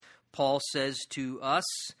Paul says to us,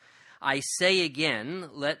 I say again,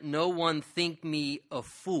 let no one think me a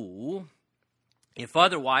fool. If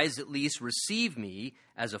otherwise, at least receive me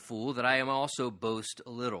as a fool, that I am also boast a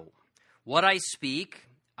little. What I speak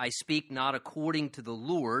not according to the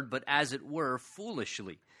Lord, but as it were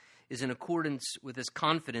foolishly, is in accordance with his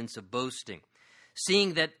confidence of boasting.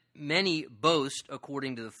 Seeing that many boast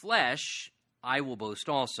according to the flesh, I will boast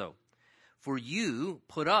also. For you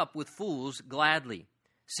put up with fools gladly,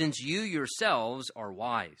 since you yourselves are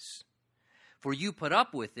wise. For you put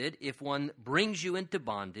up with it if one brings you into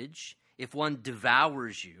bondage, if one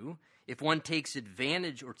devours you, if one takes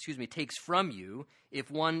from you, if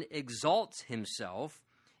one exalts himself,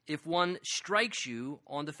 if one strikes you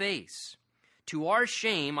on the face. To our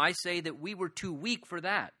shame, I say that we were too weak for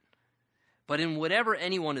that. But in whatever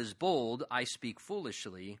anyone is bold, I speak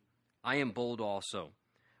foolishly. I am bold also.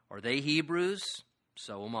 Are they Hebrews?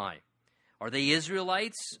 So am I. Are they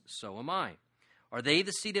Israelites? So am I. Are they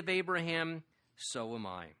the seed of Abraham? So am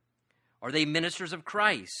I. Are they ministers of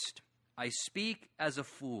Christ? I speak as a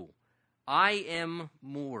fool. I am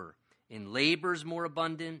more. In labors more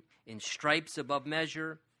abundant, in stripes above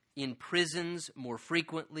measure, in prisons more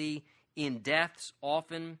frequently, in deaths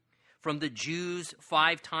often. From the Jews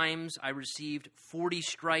 5 times I received 40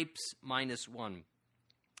 stripes minus 1.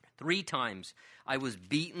 3 times I was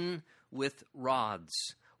beaten with rods.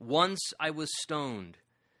 Once I was stoned.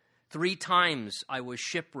 3 times I was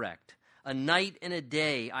shipwrecked. A night and a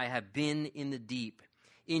day I have been in the deep.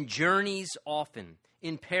 In journeys often.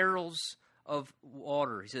 In perils of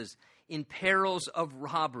water. He says, in perils of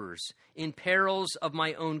robbers. In perils of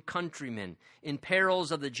my own countrymen. In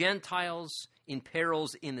perils of the Gentiles. In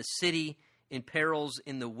perils in the city. In perils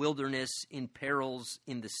in the wilderness. In perils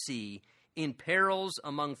in the sea. In perils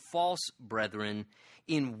among false brethren.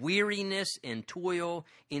 In weariness and toil.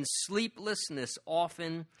 In sleeplessness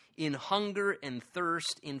often. In hunger and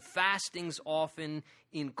thirst. In fastings often.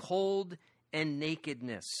 In cold and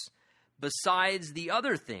nakedness. Besides the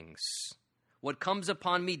other things, what comes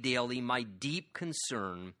upon me daily, my deep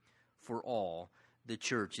concern for all the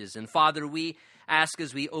churches. And Father, we ask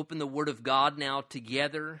as we open the Word of God now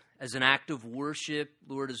together as an act of worship,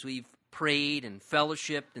 Lord, as we've prayed and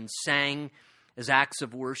fellowshiped and sang as acts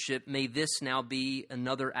of worship, may this now be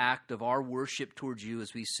another act of our worship towards you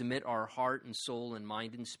as we submit our heart and soul and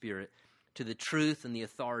mind and spirit to the truth and the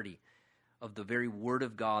authority of the very Word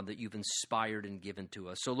of God that you've inspired and given to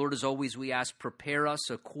us. So, Lord, as always, we ask, prepare us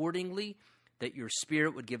accordingly, that your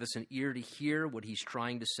Spirit would give us an ear to hear what he's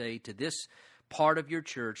trying to say to this part of your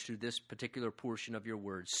church through this particular portion of your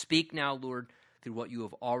word. Speak now, Lord, through what you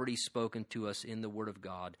have already spoken to us in the Word of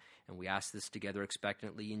God. And we ask this together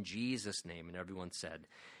expectantly in Jesus' name. And everyone said,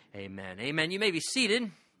 amen. Amen. You may be seated.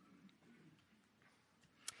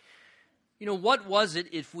 You know, what was it,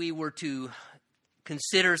 if we were to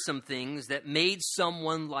consider some things that made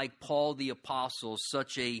someone like Paul the Apostle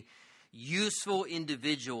such a useful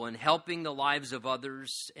individual in helping the lives of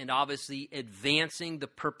others and obviously advancing the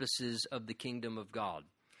purposes of the kingdom of God?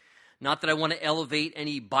 Not that I want to elevate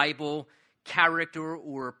any Bible character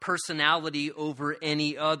or personality over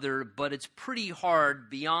any other, but it's pretty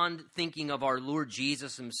hard, beyond thinking of our Lord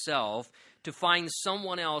Jesus himself, to find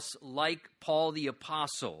someone else like Paul the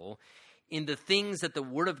Apostle in the things that the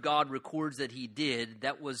Word of God records that he did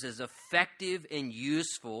that was as effective and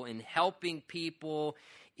useful in helping people,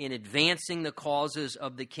 in advancing the causes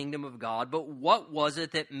of the kingdom of God. But what was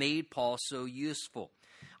it that made Paul so useful?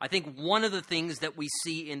 I think one of the things that we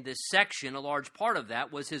see in this section, a large part of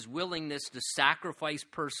that, was his willingness to sacrifice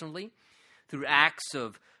personally through acts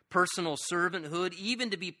of personal servanthood,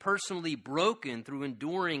 even to be personally broken through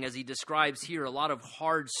enduring, as he describes here, a lot of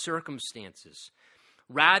hard circumstances.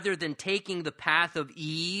 Rather than taking the path of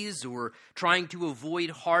ease or trying to avoid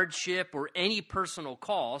hardship or any personal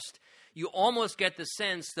cost, you almost get the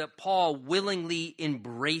sense that Paul willingly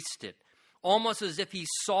embraced it, almost as if he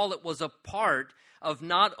saw it was a part of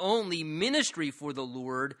not only ministry for the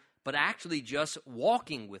Lord, but actually just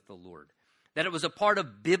walking with the Lord. That it was a part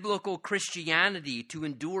of biblical Christianity to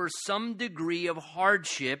endure some degree of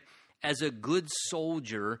hardship as a good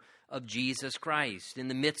soldier of Jesus Christ in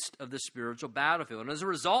the midst of the spiritual battlefield. And as a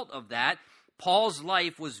result of that, Paul's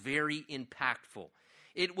life was very impactful.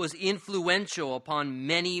 It was influential upon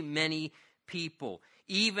many, many people,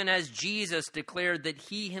 even as Jesus declared that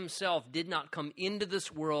he himself did not come into this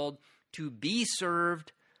world to be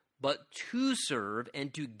served, but to serve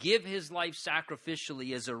and to give his life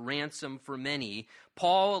sacrificially as a ransom for many.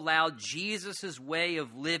 Paul allowed Jesus' way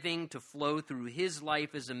of living to flow through his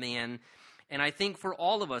life as a man. And I think for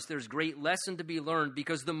all of us, there's great lesson to be learned,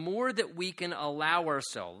 because the more that we can allow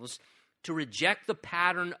ourselves to reject the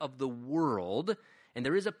pattern of the world. And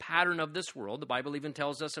there is a pattern of this world. The Bible even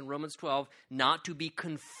tells us in Romans 12 not to be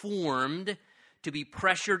conformed, to be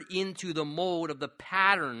pressured into the mold of the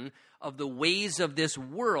pattern of the ways of this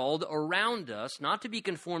world around us, not to be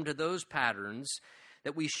conformed to those patterns,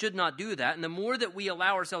 that we should not do that. And the more that we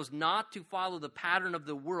allow ourselves not to follow the pattern of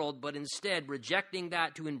the world, but instead rejecting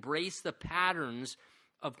that to embrace the patterns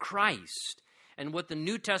of Christ and what the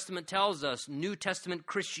New Testament tells us New Testament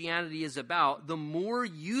Christianity is about, the more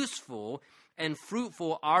useful and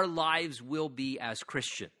fruitful our lives will be as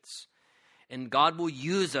Christians. And God will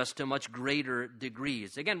use us to much greater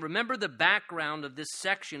degrees. Again, remember the background of this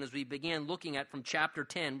section as we began looking at from chapter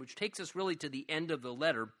 10, which takes us really to the end of the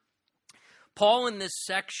letter. Paul in this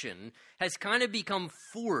section has kind of become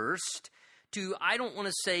forced to, I don't want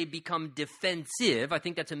to say become defensive. I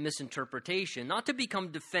think that's a misinterpretation. Not to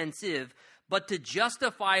become defensive, but to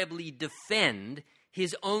justifiably defend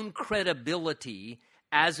his own credibility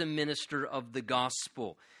as a minister of the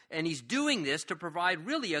gospel. And he's doing this to provide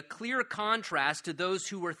really a clear contrast to those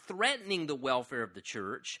who were threatening the welfare of the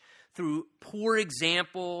church through poor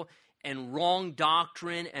example and wrong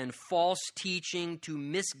doctrine and false teaching to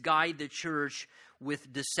misguide the church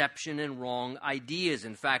with deception and wrong ideas.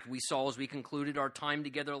 In fact, we saw as we concluded our time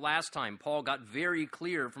together last time, Paul got very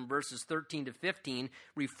clear from verses 13 to 15,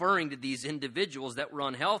 referring to these individuals that were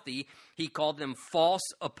unhealthy. He called them false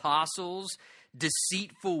apostles,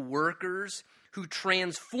 deceitful workers, who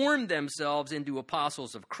transformed themselves into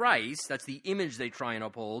apostles of Christ. That's the image they try and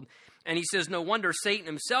uphold. And he says, no wonder Satan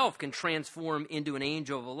himself can transform into an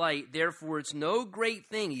angel of light. Therefore, it's no great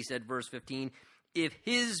thing, he said, verse 15, if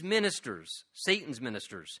his ministers, Satan's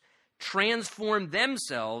ministers, transform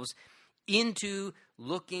themselves into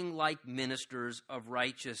looking like ministers of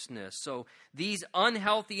righteousness. So these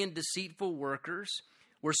unhealthy and deceitful workers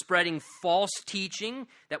were spreading false teaching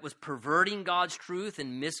that was perverting God's truth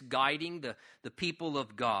and misguiding the people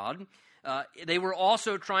of God. They were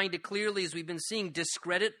also trying to clearly, as we've been seeing,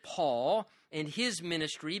 discredit Paul and his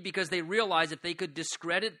ministry, because they realized if they could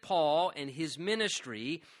discredit Paul and his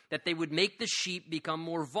ministry, that they would make the sheep become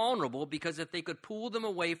more vulnerable, because if they could pull them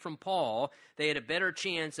away from Paul, they had a better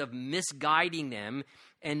chance of misguiding them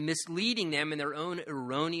and misleading them in their own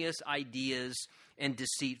erroneous ideas and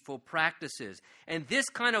deceitful practices. And this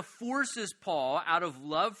kind of forces Paul, out of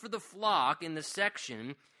love for the flock in the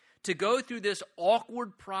section, to go through this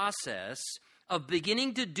awkward process of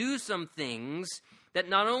beginning to do some things that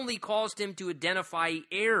not only caused him to identify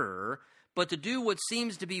error, but to do what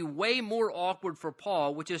seems to be way more awkward for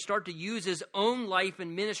Paul, which is start to use his own life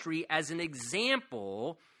and ministry as an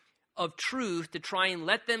example of truth to try and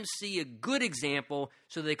let them see a good example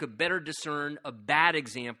so they could better discern a bad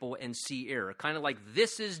example and see error. Kind of like,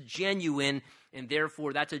 this is genuine, and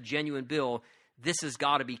therefore that's a genuine bill. This has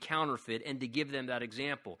got to be counterfeit, and to give them that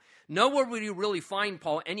example. Nowhere would you really find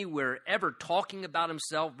Paul anywhere ever talking about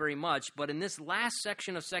himself very much, but in this last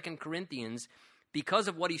section of 2 Corinthians, because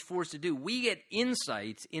of what he's forced to do, we get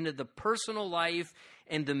insights into the personal life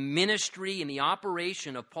and the ministry and the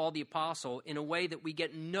operation of Paul the Apostle in a way that we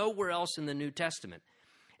get nowhere else in the New Testament.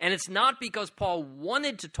 And it's not because Paul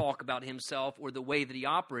wanted to talk about himself or the way that he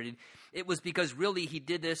operated. It was because really he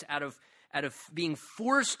did this out of being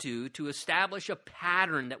forced to establish a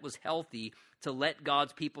pattern that was healthy, to let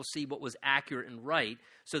God's people see what was accurate and right,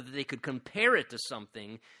 so that they could compare it to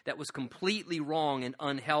something that was completely wrong and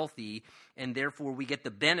unhealthy, and therefore we get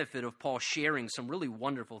the benefit of Paul sharing some really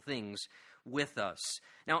wonderful things with us.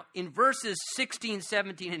 Now, in verses 16,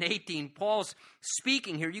 17, and 18, Paul's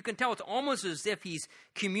speaking here. You can tell it's almost as if he's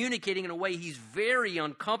communicating in a way he's very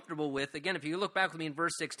uncomfortable with. Again, if you look back with me in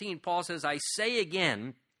verse 16, Paul says, I say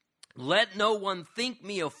again, let no one think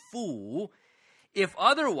me a fool. If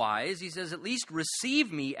otherwise, he says, at least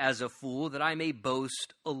receive me as a fool, that I may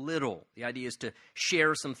boast a little. The idea is to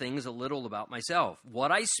share some things a little about myself.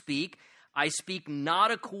 What I speak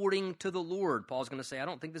not according to the Lord. Paul's going to say, I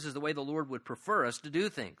don't think this is the way the Lord would prefer us to do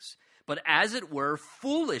things. But as it were,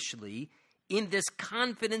 foolishly, in this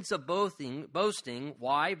confidence of boasting.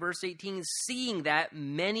 Why? Verse 18, seeing that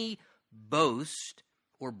many boast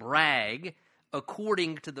or brag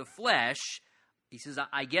according to the flesh, he says,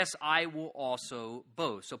 I guess I will also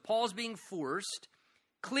boast. So Paul's being forced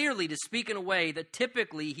clearly to speak in a way that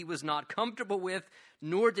typically he was not comfortable with,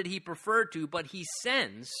 nor did he prefer to, but he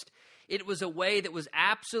sensed it was a way that was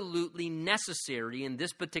absolutely necessary in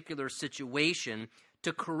this particular situation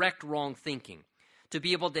to correct wrong thinking, to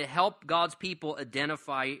be able to help God's people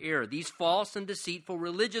identify error. These false and deceitful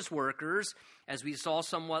religious workers, as we saw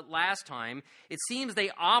somewhat last time, it seems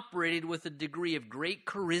they operated with a degree of great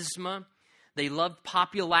charisma. They loved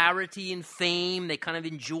popularity and fame. They kind of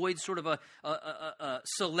enjoyed sort of a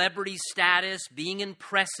celebrity status, being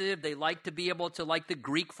impressive. They liked to be able to, like the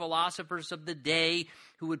Greek philosophers of the day,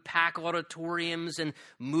 who would pack auditoriums and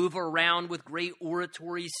move around with great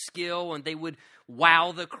oratory skill, and they would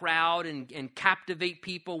wow the crowd and captivate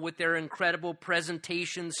people with their incredible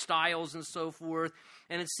presentation styles and so forth.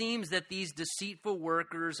 And it seems that these deceitful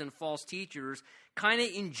workers and false teachers kind of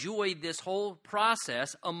enjoyed this whole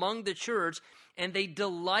process among the church, and they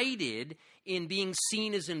delighted in being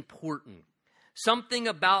seen as important. Something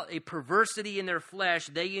about a perversity in their flesh,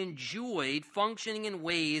 they enjoyed functioning in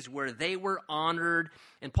ways where they were honored.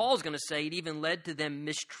 And Paul's going to say it even led to them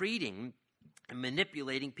mistreating and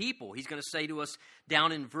manipulating people. He's going to say to us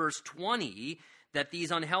down in verse 20 that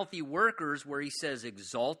these unhealthy workers, where he says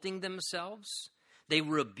exalting themselves, they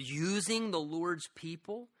were abusing the Lord's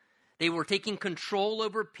people. They were taking control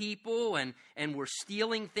over people and were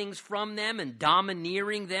stealing things from them and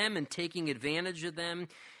domineering them and taking advantage of them.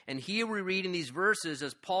 And here we read in these verses,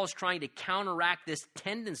 as Paul's trying to counteract this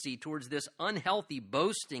tendency towards this unhealthy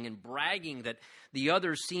boasting and bragging that the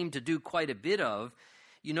others seem to do quite a bit of.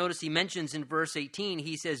 You notice he mentions in verse 18,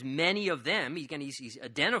 he says many of them, he's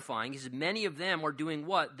identifying, he says many of them are doing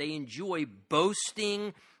what? They enjoy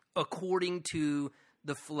boasting according to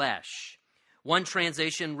the flesh. One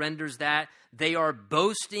translation renders that they are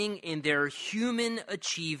boasting in their human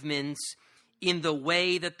achievements in the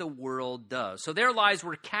way that the world does. So their lives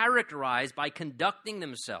were characterized by conducting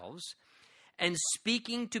themselves and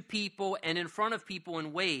speaking to people and in front of people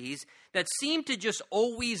in ways that seem to just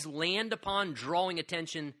always land upon drawing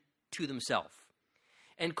attention to themselves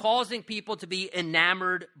and causing people to be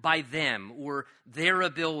enamored by them or their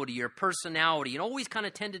ability or personality, and always kind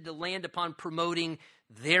of tended to land upon promoting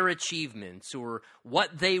their achievements or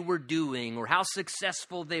what they were doing or how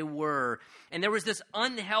successful they were. And there was this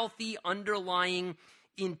unhealthy underlying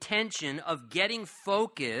intention of getting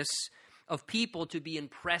focus of people to be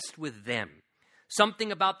impressed with them.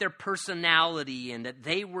 Something about their personality and that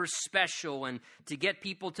they were special, and to get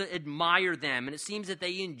people to admire them. And it seems that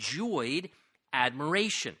they enjoyed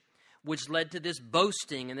admiration, which led to this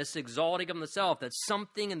boasting and this exalting of themselves. That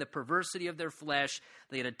something in the perversity of their flesh,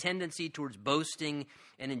 they had a tendency towards boasting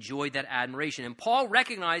and enjoyed that admiration. And Paul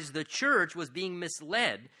recognized the church was being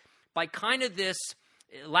misled by kind of this,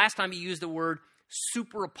 last time he used the word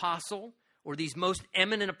super apostle, or these most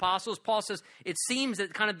eminent apostles. Paul says it seems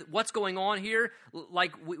that kind of what's going on here,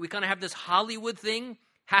 like we kind of have this Hollywood thing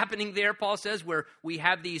happening there, Paul says, where we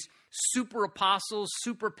have these super apostles,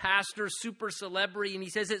 super pastors, super celebrity. And he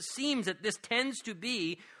says it seems that this tends to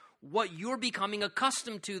be what you're becoming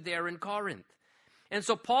accustomed to there in Corinth. And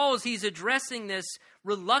so Paul, as he's addressing this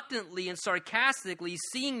reluctantly and sarcastically,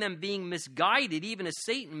 seeing them being misguided, even as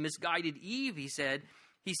Satan misguided Eve, he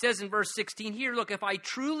says in verse 16 here, look, if I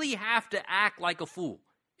truly have to act like a fool,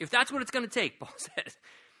 if that's what it's going to take, Paul says,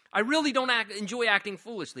 I really don't enjoy acting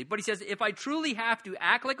foolishly. But he says, if I truly have to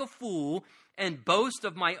act like a fool and boast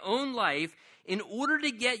of my own life in order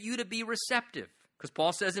to get you to be receptive, because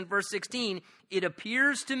Paul says in verse 16, it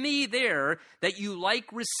appears to me there that you like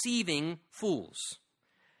receiving fools.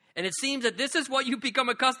 And it seems that this is what you become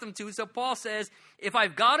accustomed to. So Paul says, if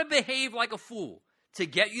I've got to behave like a fool to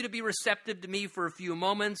get you to be receptive to me for a few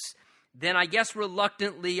moments, then I guess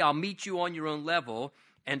reluctantly I'll meet you on your own level,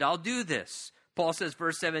 and I'll do this. Paul says,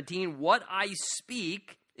 verse 17, what I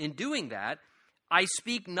speak in doing that, I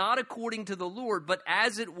speak not according to the Lord, but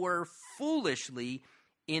as it were foolishly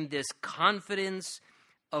in this confidence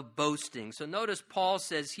of boasting. So notice Paul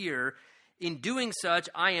says here, in doing such,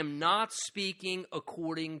 I am not speaking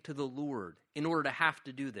according to the Lord in order to have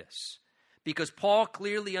to do this. Because Paul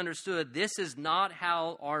clearly understood this is not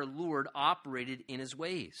how our Lord operated in his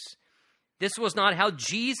ways. This was not how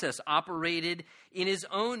Jesus operated in his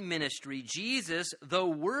own ministry. Jesus, though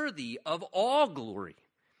worthy of all glory,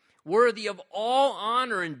 worthy of all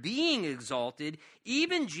honor and being exalted,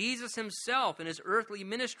 even Jesus himself in his earthly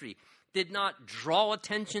ministry did not draw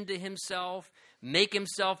attention to himself, make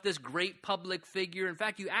himself this great public figure. In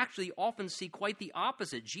fact, you actually often see quite the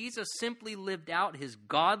opposite. Jesus simply lived out his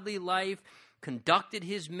godly life, conducted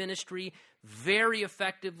his ministry very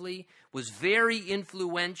effectively, was very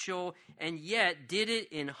influential, and yet did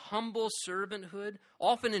it in humble servanthood,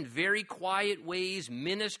 often in very quiet ways,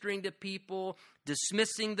 ministering to people,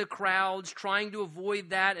 dismissing the crowds, trying to avoid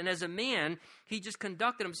that. And as a man, he just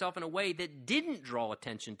conducted himself in a way that didn't draw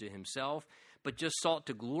attention to himself, but just sought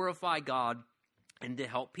to glorify God and to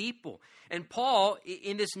help people. And Paul,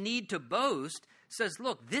 in this need to boast, says,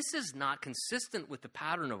 look, this is not consistent with the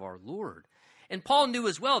pattern of our Lord. And Paul knew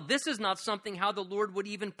as well, this is not something how the Lord would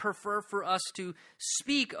even prefer for us to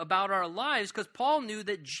speak about our lives, because Paul knew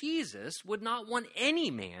that Jesus would not want any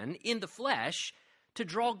man in the flesh to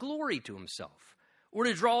draw glory to himself or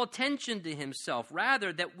to draw attention to himself.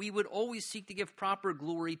 Rather, that we would always seek to give proper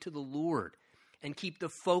glory to the Lord and keep the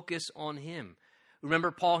focus on him.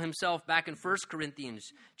 Remember Paul himself back in 1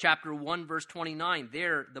 Corinthians chapter 1, verse 29.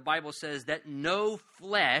 There, the Bible says that no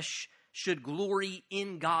flesh should glory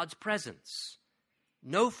in God's presence.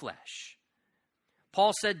 No flesh.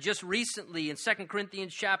 Paul said just recently in 2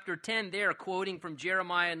 Corinthians chapter 10 there, quoting from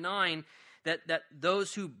Jeremiah 9, that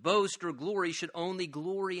those who boast or glory should only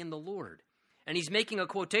glory in the Lord. And he's making a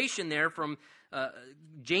quotation there from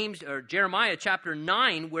Jeremiah chapter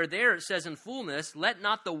 9, where there it says in fullness, "Let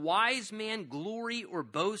not the wise man glory or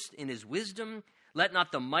boast in his wisdom. Let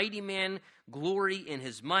not the mighty man glory in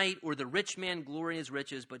his might, or the rich man glory in his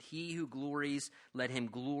riches, but he who glories, let him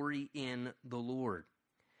glory in the Lord."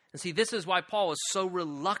 And see, this is why Paul is so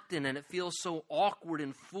reluctant, and it feels so awkward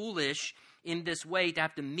and foolish in this way to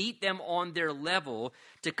have to meet them on their level,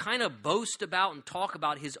 to kind of boast about and talk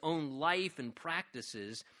about his own life and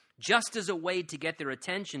practices, just as a way to get their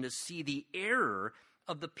attention to see the error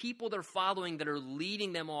of the people they're following that are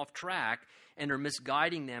leading them off track and are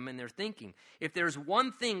misguiding them in their thinking. If there's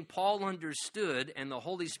one thing Paul understood, and the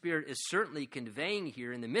Holy Spirit is certainly conveying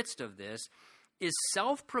here in the midst of this, is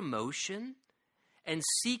self-promotion and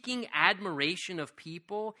seeking admiration of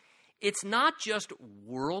people. It's not just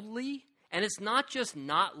worldly, and it's not just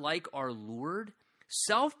not like our Lord.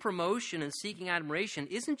 Self-promotion and seeking admiration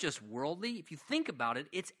isn't just worldly. If you think about it,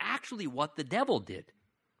 it's actually what the devil did.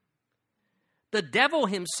 The devil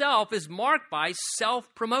himself is marked by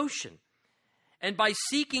self-promotion and by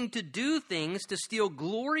seeking to do things to steal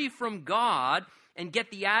glory from God and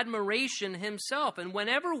get the admiration himself. And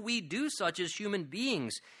whenever we do such as human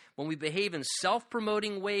beings, when we behave in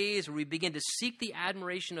self-promoting ways or we begin to seek the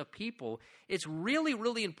admiration of people, it's really,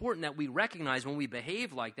 really important that we recognize when we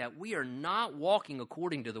behave like that, we are not walking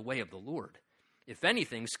according to the way of the Lord. If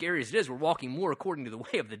anything, scary as it is, we're walking more according to the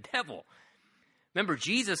way of the devil. Remember,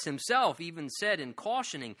 Jesus himself even said in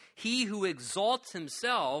cautioning, he who exalts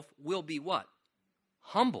himself will be what?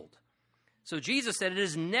 Humbled. So Jesus said it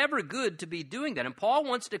is never good to be doing that. And Paul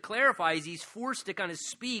wants to clarify as he's forced to kind of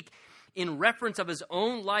speak in reference of his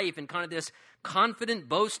own life and kind of this confident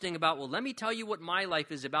boasting about, well, let me tell you what my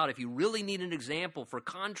life is about. If you really need an example for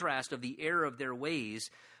contrast of the error of their ways,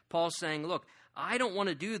 Paul's saying, look, I don't want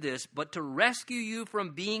to do this, but to rescue you from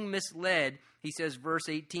being misled, he says, verse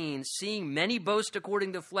 18, seeing many boast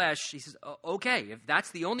according to flesh, he says, okay, if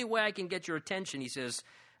that's the only way I can get your attention, he says,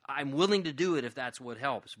 I'm willing to do it if that's what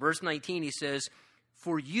helps. Verse 19, he says,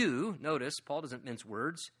 for you, notice, Paul doesn't mince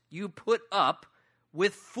words, you put up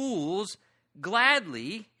with fools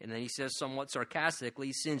gladly, and then he says somewhat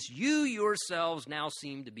sarcastically, since you yourselves now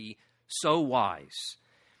seem to be so wise.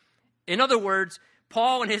 In other words,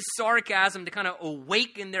 Paul, in his sarcasm to kind of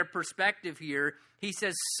awaken their perspective here, he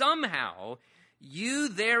says, somehow you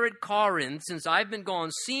there at Corinth, since I've been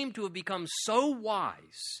gone, seem to have become so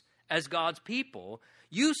wise as God's people.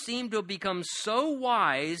 You seem to have become so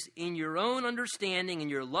wise in your own understanding and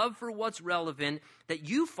your love for what's relevant that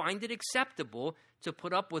you find it acceptable to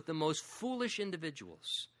put up with the most foolish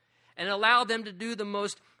individuals and allow them to do the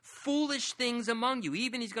most foolish things among you.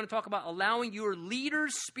 Even he's going to talk about allowing your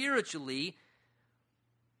leaders spiritually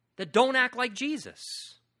that don't act like Jesus.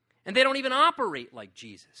 And they don't even operate like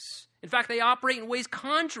Jesus. In fact, they operate in ways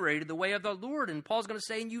contrary to the way of the Lord. And Paul's going to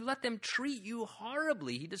say, and you let them treat you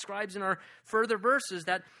horribly. He describes in our further verses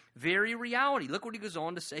that very reality. Look what he goes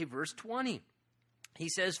on to say, verse 20. He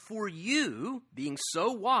says, for you, being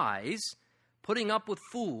so wise, putting up with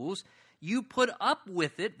fools, you put up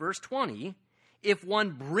with it, verse 20, if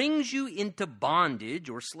one brings you into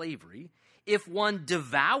bondage or slavery, if one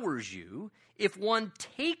devours you, if one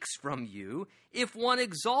takes from you, if one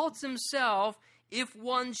exalts himself, if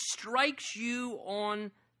one strikes you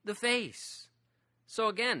on the face. So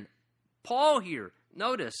again, Paul here,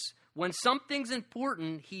 notice, when something's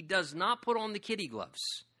important, he does not put on the kitty gloves.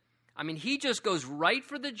 I mean, he just goes right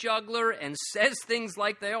for the jugular and says things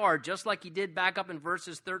like they are, just like he did back up in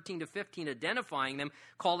verses 13 to 15, identifying them,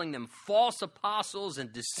 calling them false apostles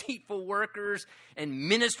and deceitful workers and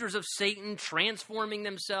ministers of Satan, transforming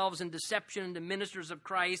themselves in deception into ministers of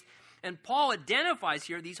Christ. And Paul identifies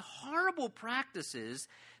here these horrible practices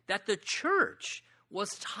that the church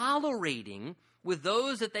was tolerating with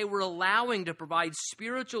those that they were allowing to provide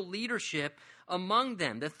spiritual leadership among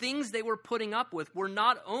them. The things they were putting up with were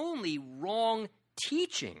not only wrong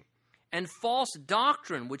teaching and false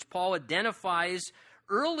doctrine, which Paul identifies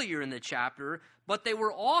earlier in the chapter, but they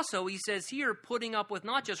were also, he says here, putting up with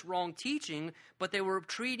not just wrong teaching, but they were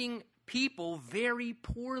treating people very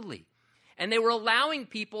poorly. And they were allowing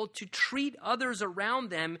people to treat others around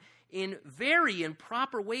them in very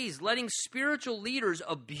improper ways, letting spiritual leaders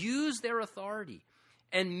abuse their authority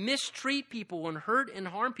and mistreat people and hurt and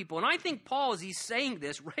harm people. And I think Paul, as he's saying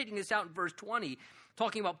this, writing this out in verse 20,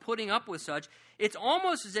 talking about putting up with such, it's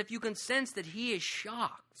almost as if you can sense that he is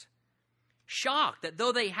shocked. Shocked that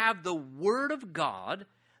though they have the Word of God,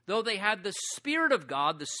 though they have the Spirit of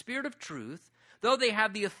God, the Spirit of truth, though they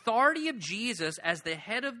have the authority of Jesus as the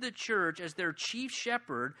head of the church, as their chief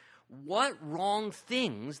shepherd, what wrong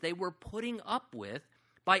things they were putting up with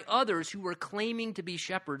by others who were claiming to be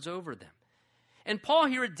shepherds over them. And Paul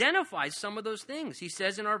here identifies some of those things. He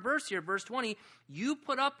says in our verse here, verse 20, you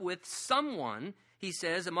put up with someone, he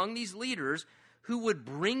says, among these leaders who would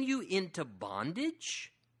bring you into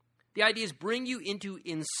bondage. The idea is bring you into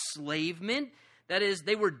enslavement. That is,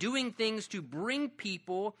 they were doing things to bring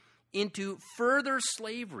people into further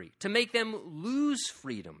slavery, to make them lose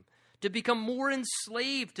freedom, to become more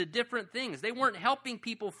enslaved to different things. They weren't helping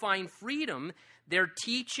people find freedom. Their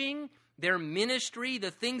teaching, their ministry, the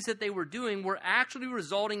things that they were doing were actually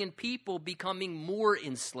resulting in people becoming more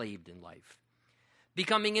enslaved in life,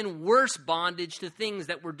 becoming in worse bondage to things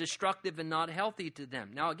that were destructive and not healthy to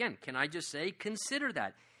them. Now, again, can I just say, consider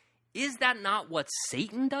that. Is that not what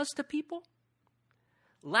Satan does to people?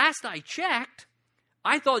 Last I checked,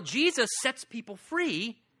 I thought Jesus sets people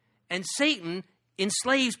free and Satan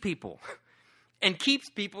enslaves people and keeps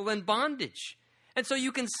people in bondage. And so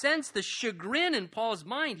you can sense the chagrin in Paul's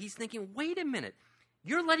mind. He's thinking, wait a minute,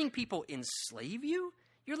 you're letting people enslave you?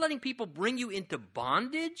 You're letting people bring you into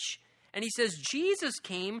bondage? And he says Jesus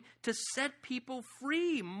came to set people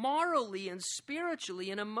free morally and spiritually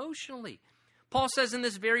and emotionally. Paul says in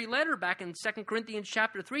this very letter back in 2 Corinthians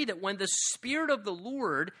chapter 3 that when the Spirit of the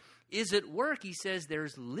Lord is at work, he says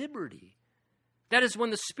there's liberty. That is,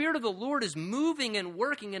 when the Spirit of the Lord is moving and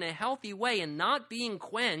working in a healthy way and not being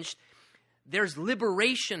quenched, there's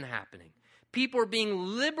liberation happening. People are being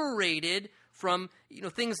liberated from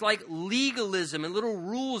things like legalism and little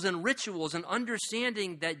rules and rituals, and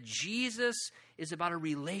understanding that Jesus is about a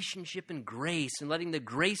relationship and grace and letting the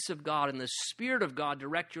grace of God and the Spirit of God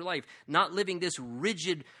direct your life, not living this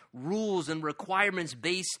rigid rules and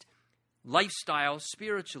requirements-based lifestyle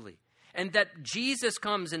spiritually. And that Jesus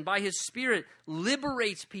comes and by his Spirit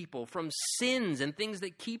liberates people from sins and things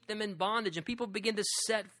that keep them in bondage. And people begin to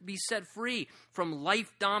be set free from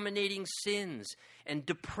life-dominating sins and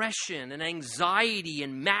depression and anxiety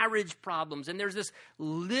and marriage problems. And there's this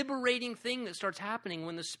liberating thing that starts happening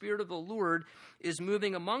when the Spirit of the Lord is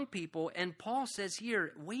moving among people. And Paul says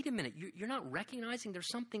here, wait a minute, you're not recognizing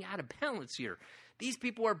there's something out of balance here. These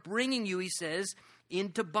people are bringing you, he says,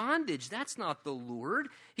 into bondage. That's not the Lord.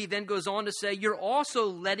 He then goes on to say, you're also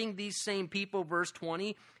letting these same people, verse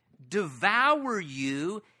 20, devour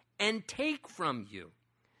you and take from you.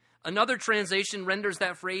 Another translation renders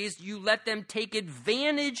that phrase, you let them take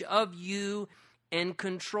advantage of you and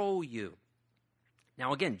control you.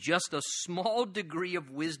 Now again, just a small degree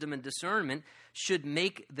of wisdom and discernment should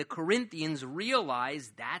make the Corinthians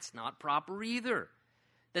realize that's not proper either.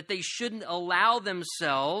 That they shouldn't allow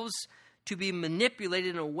themselves to be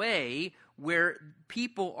manipulated in a way where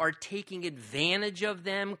people are taking advantage of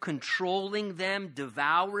them, controlling them,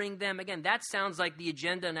 devouring them. Again, that sounds like the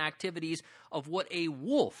agenda and activities of what a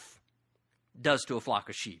wolf does to a flock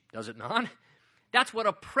of sheep, does it not? That's what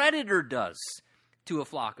a predator does to a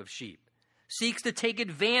flock of sheep. Seeks to take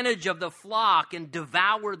advantage of the flock and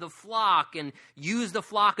devour the flock and use the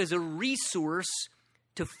flock as a resource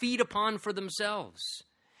to feed upon for themselves.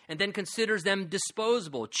 And then considers them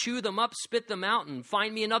disposable, chew them up, spit them out, and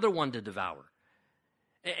find me another one to devour.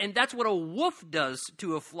 And that's what a wolf does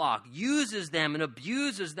to a flock, uses them and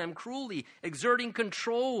abuses them cruelly, exerting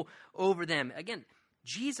control over them. Again,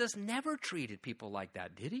 Jesus never treated people like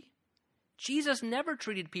that, did he? Jesus never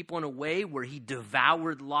treated people in a way where he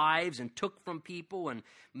devoured lives and took from people and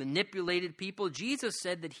manipulated people. Jesus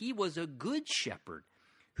said that he was a good shepherd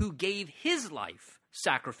who gave his life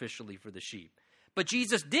sacrificially for the sheep. But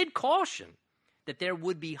Jesus did caution that there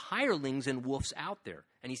would be hirelings and wolves out there.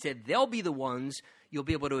 And he said they'll be the ones you'll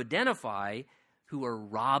be able to identify who are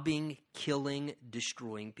robbing, killing,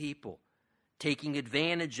 destroying people, taking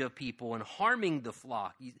advantage of people and harming the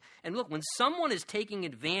flock. And look, when someone is taking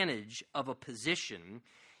advantage of a position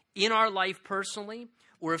in our life personally,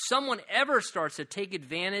 or if someone ever starts to take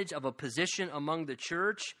advantage of a position among the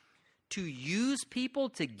church to use people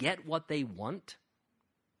to get what they want,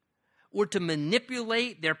 or to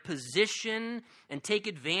manipulate their position and take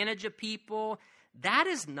advantage of people, that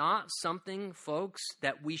is not something, folks,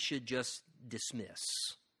 that we should just dismiss.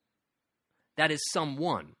 That is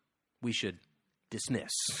someone we should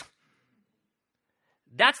dismiss.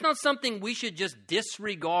 That's not something we should just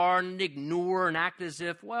disregard and ignore and act as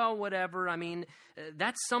if, well, whatever. I mean,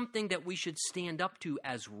 that's something that we should stand up to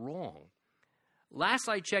as wrong. Last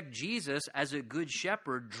I checked, Jesus, as a good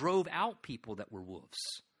shepherd, drove out people that were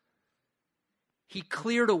wolves. He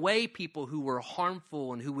cleared away people who were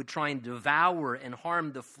harmful and who would try and devour and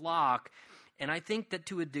harm the flock. And I think that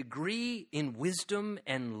to a degree, in wisdom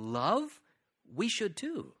and love, we should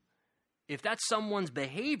too. If that's someone's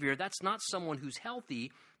behavior, that's not someone who's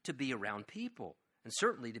healthy to be around people, and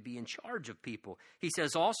certainly to be in charge of people. He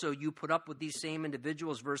says also, you put up with these same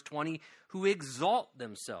individuals, verse 20, who exalt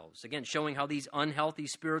themselves. Again, showing how these unhealthy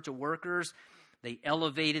spiritual workers, they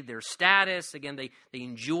elevated their status. Again, they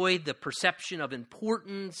enjoyed the perception of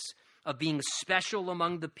importance, of being special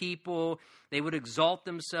among the people. They would exalt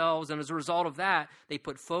themselves, and as a result of that, they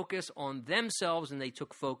put focus on themselves, and they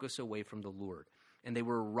took focus away from the Lord. And they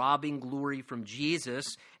were robbing glory from Jesus,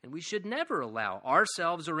 and we should never allow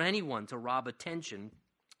ourselves or anyone to rob attention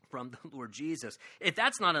from the Lord Jesus. If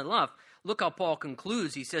that's not enough, look how Paul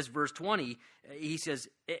concludes. He says, verse 20, he says,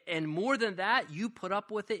 and more than that, you put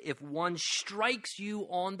up with it if one strikes you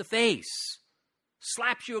on the face,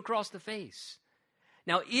 slaps you across the face.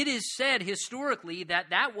 Now, it is said historically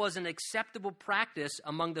that that was an acceptable practice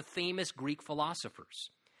among the famous Greek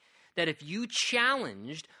philosophers. That if you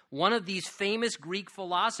challenged one of these famous Greek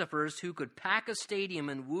philosophers who could pack a stadium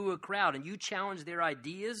and woo a crowd, and you challenged their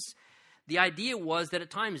ideas, the idea was that at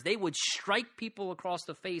times they would strike people across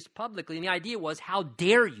the face publicly, and the idea was, how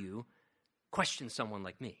dare you question someone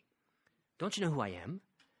like me? Don't you know who I am?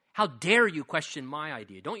 How dare you question my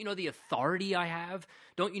idea? Don't you know the authority I have?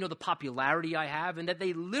 Don't you know the popularity I have? And that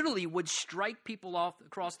they literally would strike people off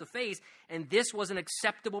across the face, and this was an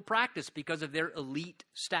acceptable practice because of their elite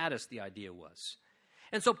status, the idea was.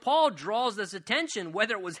 And so Paul draws this attention,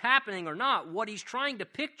 whether it was happening or not. What he's trying to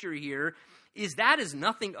picture here is that is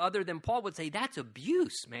nothing other than, Paul would say, that's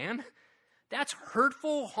abuse, man. That's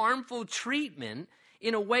hurtful, harmful treatment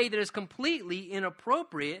in a way that is completely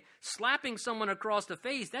inappropriate. Slapping someone across the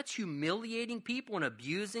face, that's humiliating people and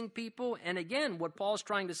abusing people. And again, what Paul's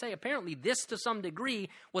trying to say, apparently this to some degree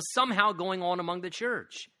was somehow going on among the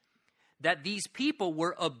church. That these people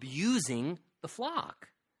were abusing the flock.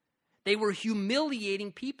 They were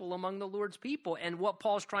humiliating people among the Lord's people. And what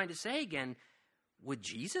Paul's trying to say again, would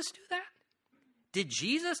Jesus do that? Did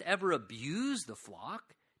Jesus ever abuse the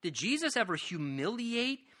flock? Did Jesus ever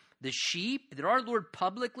humiliate the sheep? Did our Lord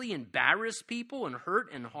publicly embarrass people and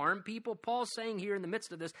hurt and harm people? Paul's saying here in the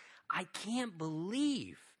midst of this, I can't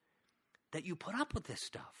believe that you put up with this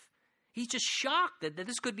stuff. He's just shocked that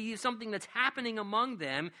this could be something that's happening among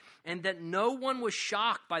them, and that no one was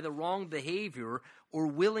shocked by the wrong behavior or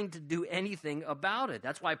willing to do anything about it.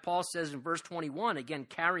 That's why Paul says in verse 21, again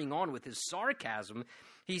carrying on with his sarcasm,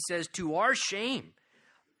 he says, to our shame,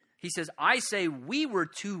 he says, I say we were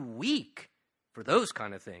too weak for those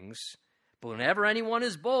kind of things. But whenever anyone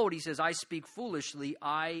is bold, he says, I speak foolishly,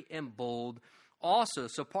 I am bold also.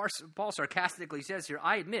 So Paul sarcastically says here,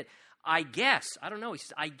 I admit, I guess, I don't know, he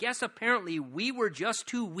says, I guess apparently we were just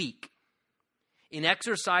too weak in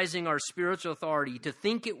exercising our spiritual authority to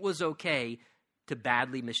think it was okay to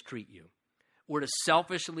badly mistreat you, or to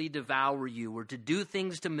selfishly devour you, or to do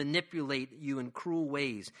things to manipulate you in cruel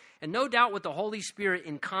ways. And no doubt what the Holy Spirit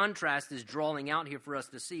in contrast is drawing out here for us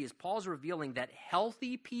to see is Paul's revealing that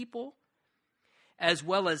healthy people, as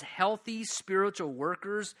well as healthy spiritual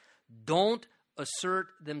workers, don't assert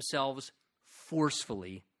themselves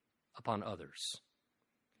forcefully upon others.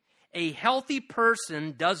 A healthy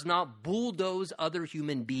person does not bulldoze other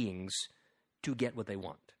human beings to get what they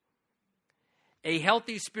want. A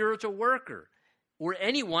healthy spiritual worker, or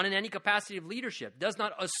anyone in any capacity of leadership, does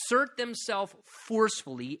not assert themselves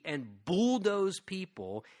forcefully and bulldoze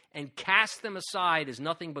people and cast them aside as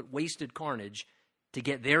nothing but wasted carnage to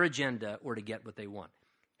get their agenda or to get what they want.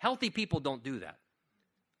 Healthy people don't do that.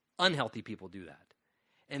 Unhealthy people do that.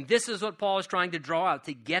 And this is what Paul is trying to draw out,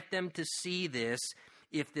 to get them to see this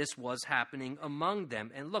if this was happening among them.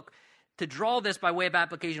 And look, to draw this by way of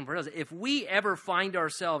application for us, if we ever find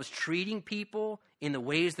ourselves treating people in the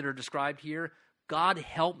ways that are described here, God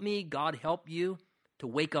help me, God help you to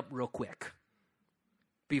wake up real quick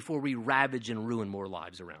before we ravage and ruin more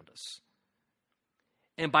lives around us.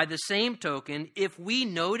 And by the same token, if we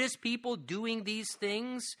notice people doing these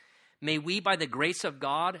things, may we, by the grace of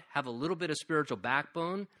God, have a little bit of spiritual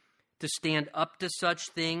backbone to stand up to such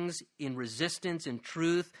things in resistance and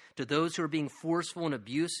truth to those who are being forceful and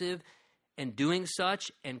abusive, and doing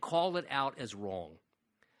such and call it out as wrong.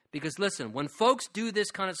 Because listen, when folks do this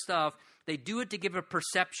kind of stuff, they do it to give a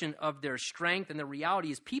perception of their strength. And the reality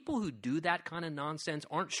is people who do that kind of nonsense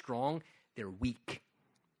aren't strong, they're weak.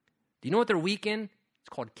 Do you know what they're weak in? It's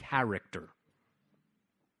called character.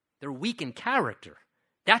 They're weak in character.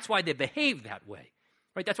 That's why they behave that way.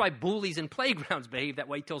 Right? That's why bullies in playgrounds behave that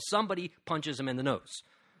way till somebody punches them in the nose.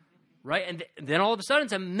 Right? And then all of a sudden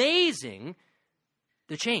it's amazing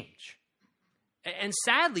the change. And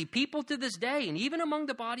sadly, people to this day, and even among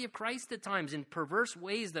the body of Christ at times, in perverse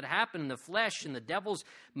ways that happen in the flesh and the devil's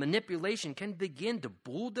manipulation, can begin to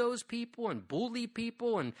bulldoze people and bully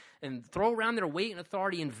people and throw around their weight and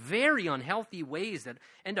authority in very unhealthy ways that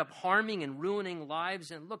end up harming and ruining lives.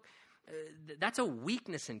 And look, that's a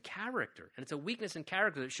weakness in character. And it's a weakness in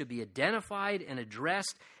character that should be identified and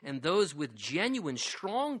addressed. And those with genuine,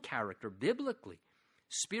 strong character, biblically,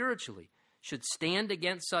 spiritually, should stand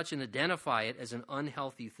against such and identify it as an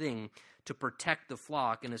unhealthy thing to protect the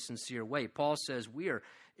flock in a sincere way. Paul says we are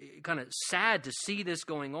kind of sad to see this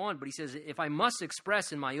going on, but he says, if I must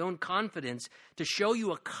express in my own confidence to show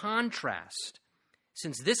you a contrast,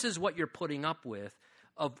 since this is what you're putting up with,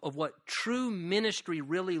 of what true ministry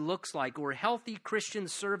really looks like, or healthy Christian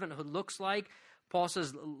servanthood looks like, Paul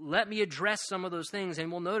says, let me address some of those things.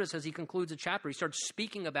 And we'll notice as he concludes the chapter, he starts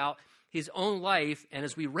speaking about his own life, and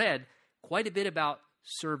as we read, quite a bit about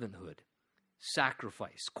servanthood,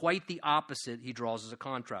 sacrifice. Quite the opposite he draws as a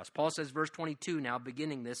contrast. Paul says, verse 22, now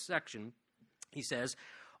beginning this section, he says,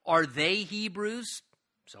 are they Hebrews?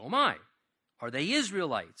 So am I. Are they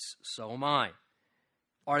Israelites? So am I.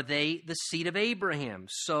 Are they the seed of Abraham?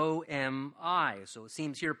 So am I. So it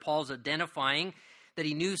seems here Paul's identifying that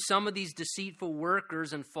he knew some of these deceitful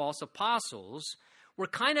workers and false apostles were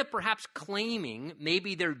kind of perhaps claiming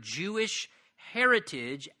maybe their Jewish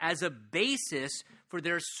heritage as a basis for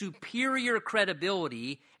their superior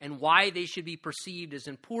credibility and why they should be perceived as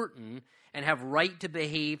important and have right to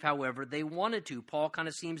behave however they wanted to. Paul kind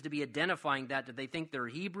of seems to be identifying that they think they're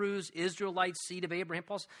Hebrews, Israelites, seed of Abraham.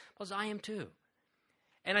 Paul says, I am too.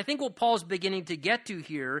 And I think what Paul's beginning to get to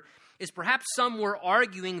here is perhaps some were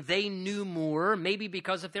arguing they knew more, maybe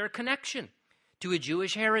because of their connection to a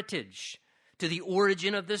Jewish heritage, to the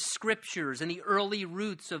origin of the scriptures and the early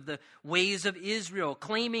roots of the ways of Israel,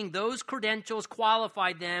 claiming those credentials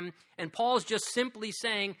qualified them. And Paul's just simply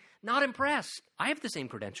saying, not impressed. I have the same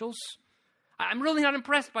credentials. I'm really not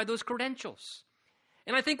impressed by those credentials.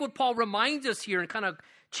 And I think what Paul reminds us here and kind of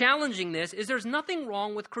challenging this is there's nothing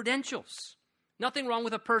wrong with credentials. Nothing wrong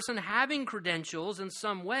with a person having credentials in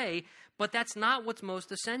some way, but that's not what's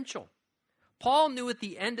most essential. Paul knew at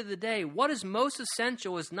the end of the day, what is most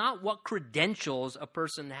essential is not what credentials a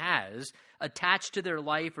person has attached to their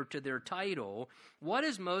life or to their title. What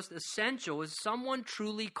is most essential is someone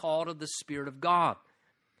truly called of the Spirit of God.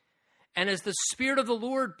 And as the Spirit of the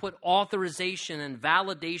Lord put authorization and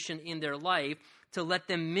validation in their life to let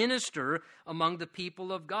them minister among the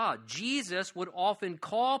people of God. Jesus would often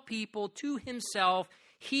call people to himself.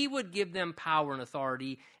 He would give them power and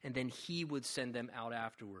authority, and then he would send them out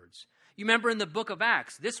afterwards. You remember in the book of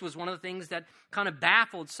Acts, this was one of the things that kind of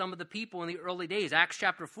baffled some of the people in the early days. Acts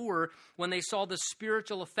chapter 4, when they saw the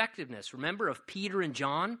spiritual effectiveness, remember, of Peter and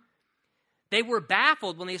John? They were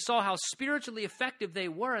baffled when they saw how spiritually effective they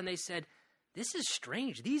were, and they said, this is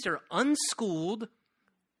strange. These are unschooled,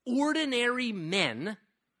 ordinary men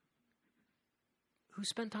who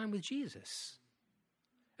spent time with Jesus.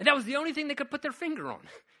 And that was the only thing they could put their finger on.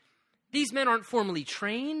 These men aren't formally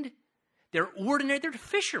trained. They're ordinary. They're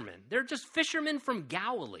fishermen. They're just fishermen from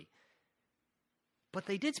Galilee. But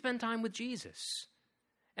they did spend time with Jesus.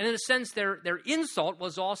 And in a sense, their insult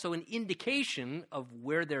was also an indication of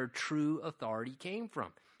where their true authority came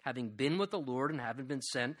from, having been with the Lord and having been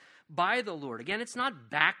sent by the Lord. Again, it's not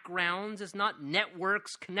backgrounds, it's not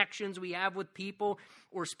networks, connections we have with people,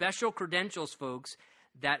 or special credentials, folks,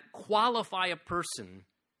 that qualify a person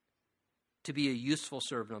to be a useful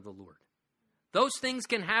servant of the Lord. Those things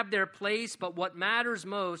can have their place, but what matters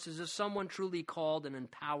most is if someone truly called and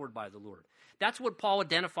empowered by the Lord. That's what Paul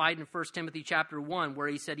identified in 1 Timothy chapter 1, where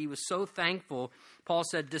he said he was so thankful. Paul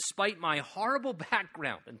said, despite my horrible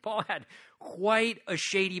background, and Paul had quite a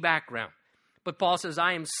shady background, but Paul says,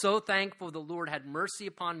 I am so thankful the Lord had mercy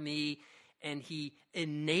upon me, and he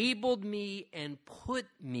enabled me and put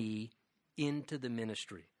me into the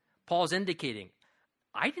ministry. Paul's indicating,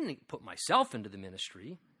 I didn't put myself into the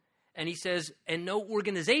ministry. And he says, and no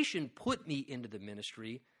organization put me into the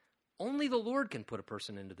ministry. Only the Lord can put a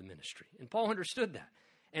person into the ministry. And Paul understood that.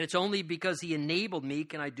 And it's only because he enabled me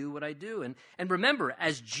can I do what I do. And remember,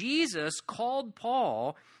 as Jesus called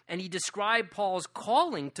Paul and he described Paul's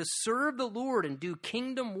calling to serve the Lord and do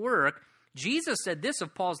kingdom work, Jesus said this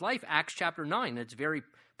of Paul's life, Acts chapter 9. It's very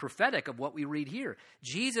prophetic of what we read here.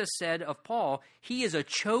 Jesus said of Paul, he is a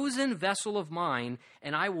chosen vessel of mine,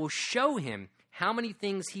 and I will show him how many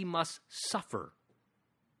things he must suffer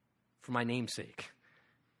for my name's sake.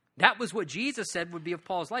 That was what Jesus said would be of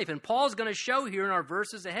Paul's life. And Paul's going to show here in our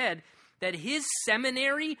verses ahead that his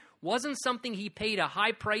seminary wasn't something he paid a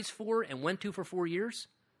high price for and went to for 4 years.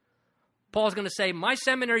 Paul's going to say, my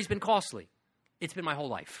seminary's been costly. It's been my whole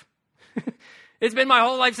life. It's been my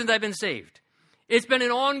whole life since I've been saved. It's been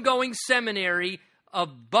an ongoing seminary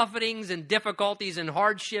of buffetings and difficulties and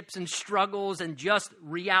hardships and struggles and just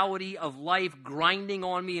reality of life grinding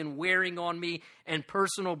on me and wearing on me and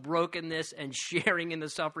personal brokenness and sharing in the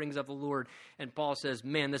sufferings of the Lord. And Paul says,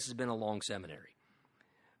 man, this has been a long seminary.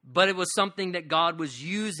 But it was something that God was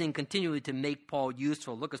using continually to make Paul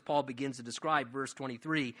useful. Look as Paul begins to describe verse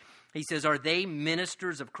 23. He says, are they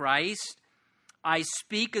ministers of Christ? I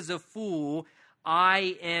speak as a fool,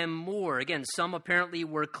 I am more. Again, some apparently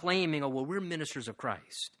were claiming, oh, well, we're ministers of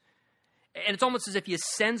Christ. And it's almost as if you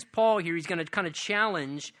sense Paul here, he's going to kind of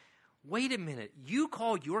challenge, wait a minute, you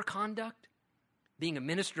call your conduct being a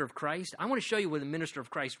minister of Christ? I want to show you what a minister of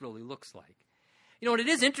Christ really looks like. You know, and it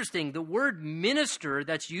is interesting, the word minister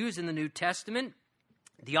that's used in the New Testament,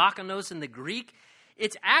 diakonos in the Greek,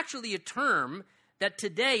 it's actually a term that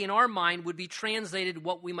today in our mind would be translated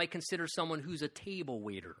what we might consider someone who's a table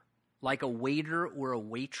waiter, like a waiter or a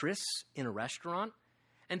waitress in a restaurant.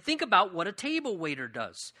 And think about what a table waiter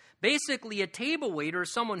does. Basically, a table waiter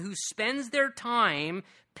is someone who spends their time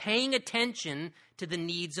paying attention to the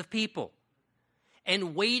needs of people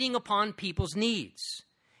and waiting upon people's needs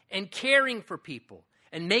and caring for people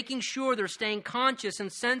and making sure they're staying conscious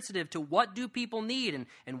and sensitive to what do people need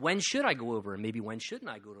and when should I go over and maybe when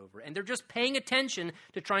shouldn't I go over. And they're just paying attention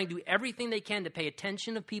to trying to do everything they can to pay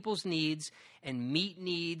attention to people's needs and meet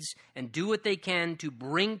needs and do what they can to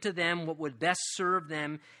bring to them what would best serve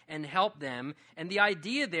them and help them. And the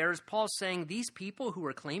idea there is Paul's saying these people who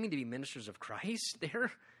are claiming to be ministers of Christ,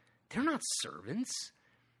 they're not servants.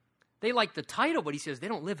 They like the title, but he says they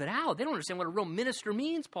don't live it out. They don't understand what a real minister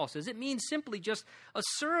means, Paul says. It means simply just a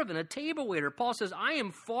servant, a table waiter. Paul says, I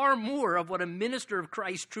am far more of what a minister of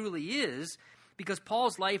Christ truly is, because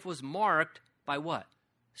Paul's life was marked by what?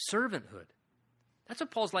 Servanthood. That's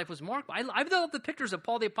what Paul's life was marked by. I love the pictures of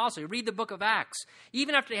Paul the Apostle. You read the book of Acts.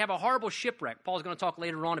 Even after they have a horrible shipwreck, Paul's going to talk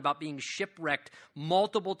later on about being shipwrecked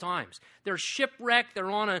multiple times. They're shipwrecked. They're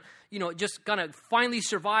on just kind of finally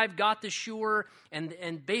survived, got to shore,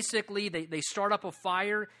 and basically they start up a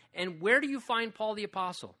fire. And where do you find Paul the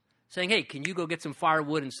Apostle? Saying, hey, can you go get some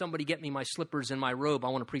firewood and somebody get me my slippers and my robe? I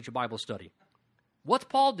want to preach a Bible study. What's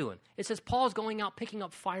Paul doing? It says Paul's going out picking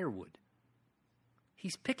up firewood.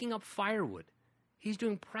 He's picking up firewood. He's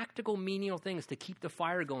doing practical, menial things to keep the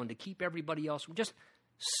fire going, to keep everybody else, just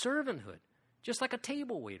servanthood, just like a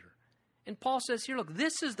table waiter. And Paul says here, look,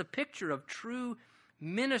 this is the picture of true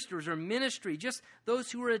ministers or ministry, just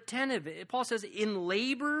those who are attentive. Paul says, in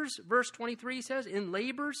labors, verse 23 says, in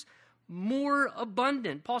labors, more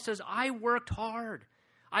abundant. Paul says, I worked hard.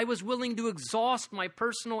 I was willing to exhaust my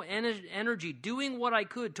personal energy, doing what I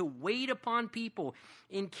could to wait upon people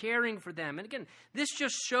in caring for them. And again, this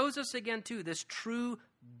just shows us again, too, this true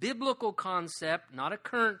biblical concept, not a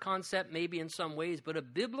current concept maybe in some ways, but a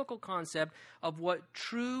biblical concept of what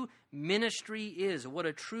true ministry is, what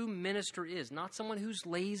a true minister is. Not someone who's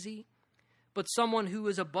lazy, but someone who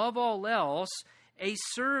is above all else a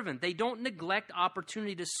servant. They don't neglect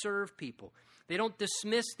opportunity to serve people. They don't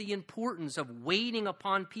dismiss the importance of waiting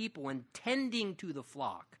upon people and tending to the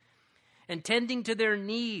flock and tending to their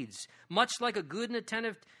needs, much like a good and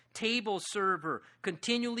attentive table server,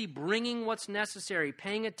 continually bringing what's necessary,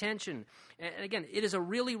 paying attention. And again, it is a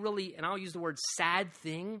really, really, and I'll use the word sad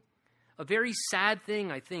thing, a very sad thing,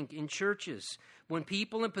 I think, in churches when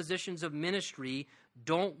people in positions of ministry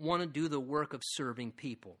don't want to do the work of serving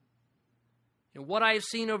people. And what I've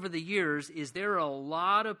seen over the years is there are a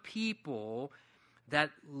lot of people that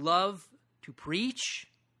love to preach,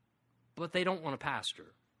 but they don't want to pastor.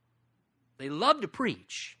 They love to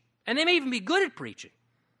preach, and they may even be good at preaching.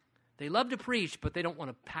 They love to preach, but they don't want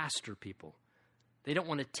to pastor people. They don't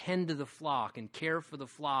want to tend to the flock and care for the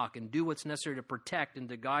flock and do what's necessary to protect and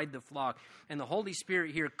to guide the flock. And the Holy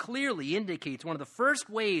Spirit here clearly indicates one of the first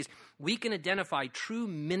ways we can identify true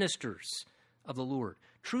ministers of the Lord,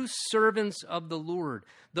 true servants of the Lord,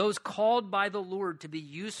 those called by the Lord to be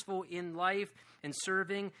useful in life and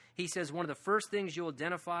serving. He says one of the first things you'll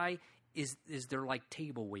identify is they're like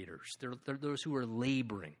table waiters. They're those who are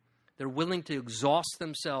laboring. They're willing to exhaust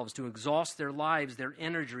themselves, to exhaust their lives, their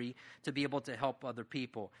energy, to be able to help other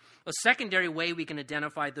people. A secondary way we can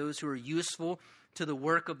identify those who are useful to the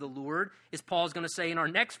work of the Lord is Paul's going to say in our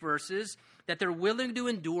next verses that they're willing to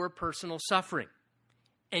endure personal suffering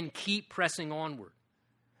and keep pressing onward.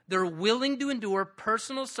 They're willing to endure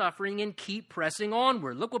personal suffering and keep pressing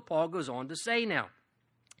onward. Look what Paul goes on to say now.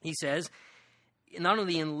 He says, not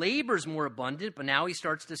only in labors more abundant, but now he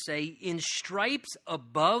starts to say, in stripes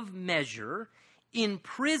above measure, in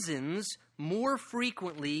prisons more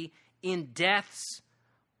frequently, in deaths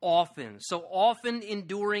often. So often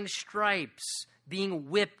enduring stripes, being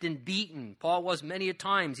whipped and beaten. Paul was many a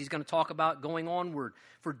times. He's going to talk about going onward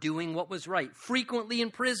for doing what was right. Frequently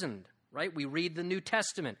imprisoned, right? We read the New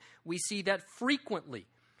Testament. We see that frequently.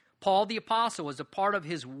 Paul the Apostle, as a part of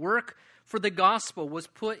his work for the gospel, was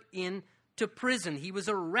put into prison. He was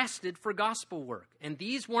arrested for gospel work. And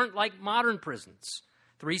these weren't like modern prisons.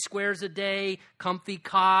 3 squares a day, comfy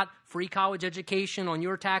cot, free college education on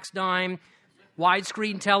your tax dime,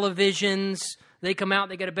 widescreen televisions. They come out,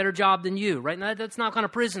 they get a better job than you, right? Now, that's not kind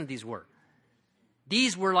of prison these were.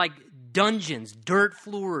 These were like dungeons, dirt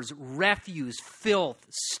floors, refuse, filth,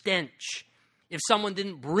 stench. If someone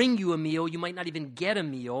didn't bring you a meal, you might not even get a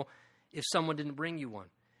meal if someone didn't bring you one.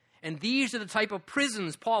 And these are the type of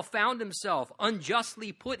prisons Paul found himself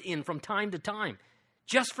unjustly put in from time to time,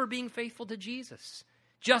 just for being faithful to Jesus,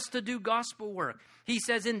 just to do gospel work. He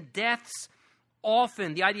says in deaths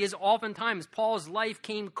often, the idea is oftentimes Paul's life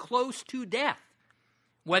came close to death,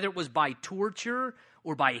 whether it was by torture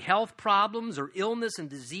or by health problems or illness and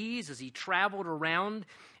disease as he traveled around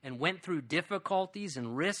and went through difficulties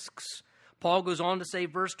and risks. Paul goes on to say,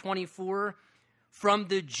 verse 24, from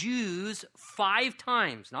the Jews 5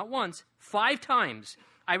 times, not once, 5 times,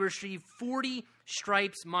 I received 40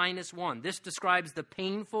 stripes minus 1. This describes the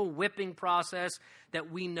painful whipping process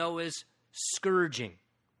that we know as scourging.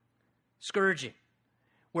 Scourging,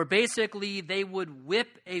 where basically they would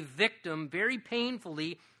whip a victim very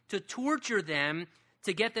painfully to torture them,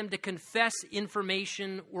 to get them to confess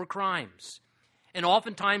information or crimes. And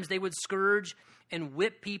oftentimes they would scourge and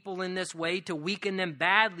whip people in this way to weaken them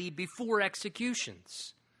badly before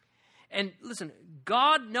executions. And listen,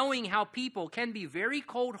 God, knowing how people can be very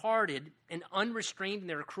cold-hearted and unrestrained in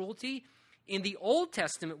their cruelty, in the Old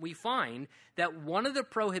Testament we find that one of the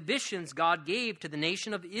prohibitions God gave to the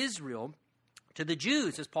nation of Israel, to the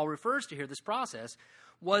Jews, as Paul refers to here, this process,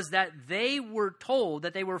 was that they were told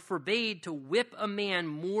that they were forbade to whip a man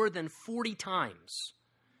more than 40 times,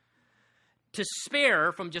 to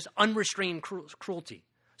spare from just unrestrained cruelty.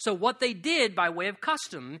 So what they did by way of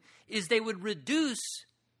custom is they would reduce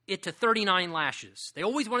it to 39 lashes. They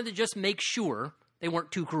always wanted to just make sure they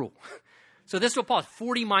weren't too cruel. So this will pause,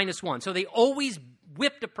 40 minus 1. So they always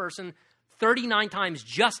whipped a person 39 times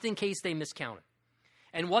just in case they miscounted.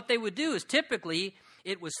 And what they would do is typically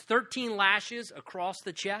it was 13 lashes across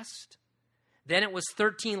the chest. Then it was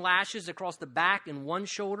 13 lashes across the back and one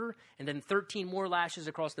shoulder, and then 13 more lashes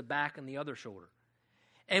across the back and the other shoulder.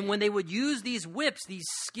 And when they would use these whips, these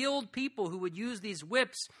skilled people who would use these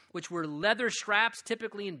whips, which were leather straps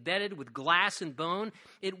typically embedded with glass and bone,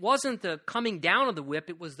 it wasn't the coming down of the whip,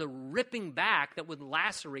 it was the ripping back that would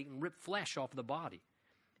lacerate and rip flesh off the body.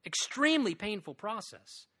 Extremely painful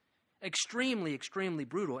process. Extremely, extremely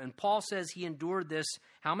brutal. And Paul says he endured this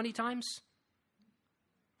how many times?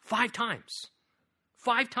 5 times.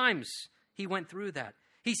 5 times he went through that.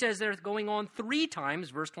 He says they're going on 3 times,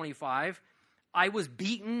 verse 25, I was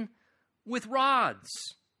beaten with rods,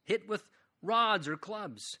 hit with rods or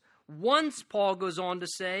clubs. Once, Paul goes on to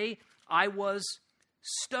say, I was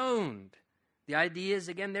stoned. The idea is,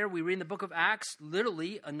 again, there we read in the book of Acts,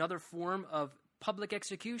 literally another form of public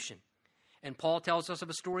execution. And Paul tells us of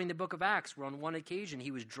a story in the book of Acts where on one occasion he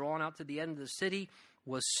was drawn out to the end of the city,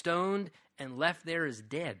 was stoned, and left there as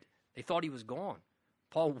dead. They thought he was gone.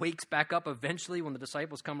 Paul wakes back up eventually when the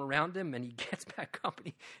disciples come around him, and he gets back up,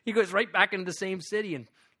 and he goes right back into the same city and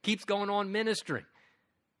keeps going on ministering.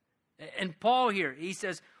 And Paul here, he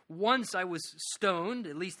says, once I was stoned,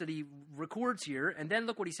 at least that he records here, and then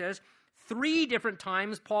look what he says, 3 different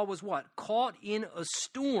times Paul was what? Caught in a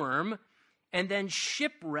storm and then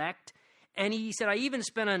shipwrecked. And he said, I even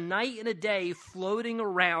spent a night and a day floating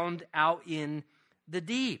around out in the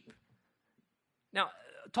deep. Now,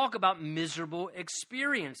 talk about miserable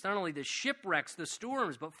experience. Not only the shipwrecks, the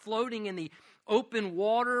storms, but floating in the open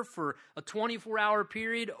water for a 24-hour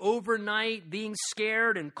period, overnight, being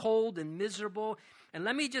scared and cold and miserable. And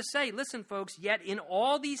let me just say, listen, folks, yet in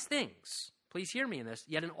all these things, please hear me in this,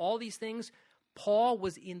 yet in all these things, Paul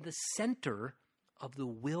was in the center of the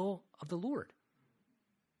will of the Lord.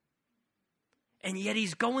 And yet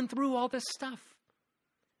he's going through all this stuff.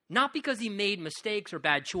 Not because he made mistakes or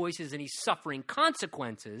bad choices and he's suffering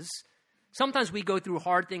consequences. Sometimes we go through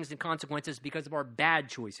hard things and consequences because of our bad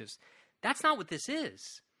choices. That's not what this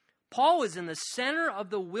is. Paul is in the center of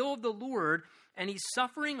the will of the Lord, and he's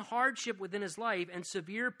suffering hardship within his life and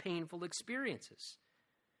severe painful experiences.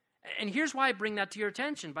 And here's why I bring that to your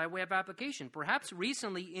attention by way of application. Perhaps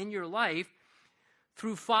recently in your life,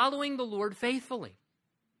 through following the Lord faithfully,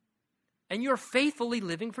 and you're faithfully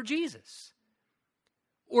living for Jesus.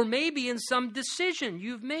 Or maybe in some decision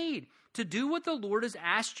you've made to do what the Lord has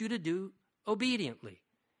asked you to do obediently.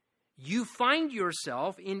 You find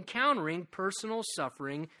yourself encountering personal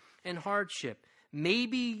suffering and hardship.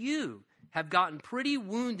 Maybe you have gotten pretty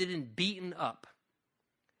wounded and beaten up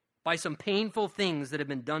by some painful things that have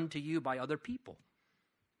been done to you by other people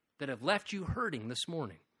that have left you hurting this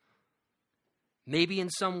morning. Maybe in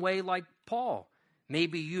some way like Paul.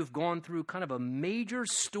 Maybe you've gone through kind of a major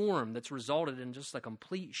storm that's resulted in just a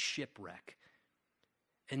complete shipwreck.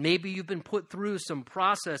 And maybe you've been put through some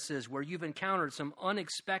processes where you've encountered some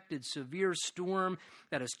unexpected severe storm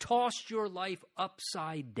that has tossed your life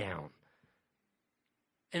upside down.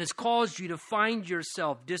 And has caused you to find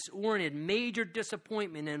yourself disoriented, major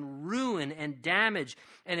disappointment and ruin and damage,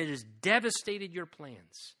 and it has devastated your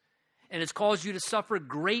plans. And it's caused you to suffer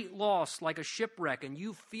great loss like a shipwreck, and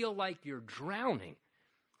you feel like you're drowning,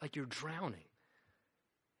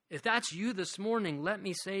 If that's you this morning, let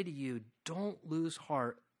me say to you, don't lose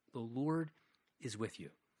heart. The Lord is with you.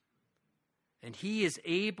 And he is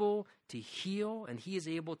able to heal, and he is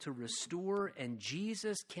able to restore, and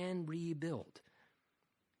Jesus can rebuild.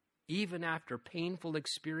 Even after painful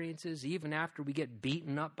experiences, even after we get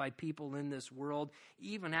beaten up by people in this world,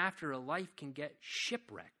 even after a life can get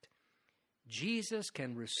shipwrecked, Jesus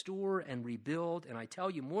can restore and rebuild. And I tell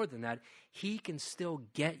you more than that, he can still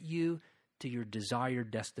get you to your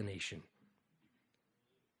desired destination.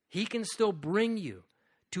 He can still bring you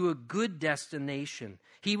to a good destination.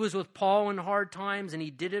 He was with Paul in hard times, and he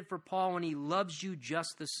did it for Paul, and he loves you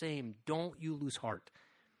just the same. Don't you lose heart.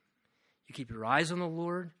 You keep your eyes on the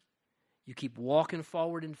Lord. You keep walking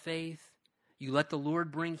forward in faith. You let the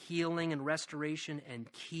Lord bring healing and restoration,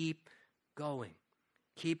 and keep going.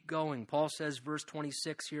 Keep going. Paul says, verse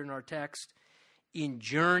 26 here in our text, in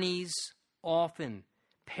journeys often,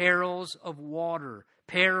 perils of water,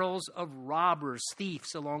 perils of robbers,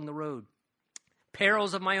 thieves along the road,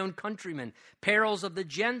 perils of my own countrymen, perils of the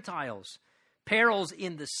Gentiles, perils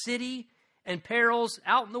in the city, and perils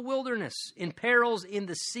out in the wilderness, in perils in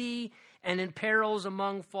the sea, and in perils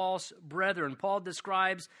among false brethren. Paul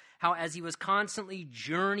describes how as he was constantly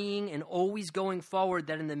journeying and always going forward,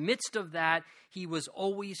 that in the midst of that, he was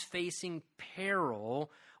always facing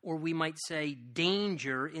peril, or we might say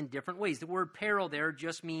danger in different ways. The word peril there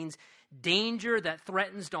just means danger that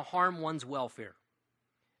threatens to harm one's welfare.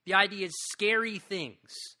 The idea is scary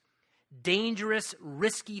things, dangerous,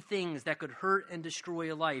 risky things that could hurt and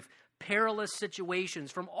destroy a life, perilous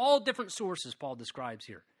situations from all different sources Paul describes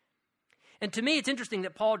here. And to me, it's interesting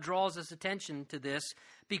that Paul draws us attention to this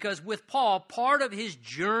because with Paul, part of his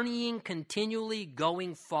journeying continually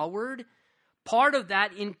going forward, part of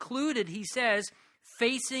that included, he says,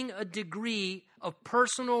 facing a degree of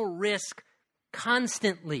personal risk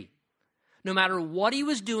constantly. No matter what he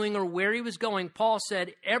was doing or where he was going, Paul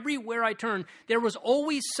said, everywhere I turned, there was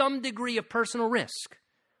always some degree of personal risk,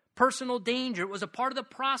 personal danger. It was a part of the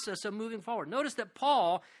process of moving forward. Notice that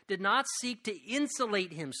Paul did not seek to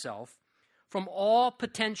insulate himself from all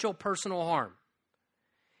potential personal harm.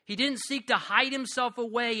 He didn't seek to hide himself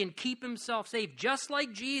away and keep himself safe, just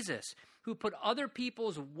like Jesus, who put other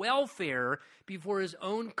people's welfare before his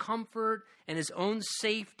own comfort and his own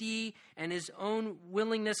safety and his own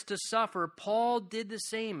willingness to suffer. Paul did the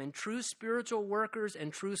same, and true spiritual workers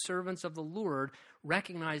and true servants of the Lord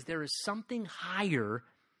recognize there is something higher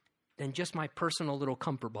than just my personal little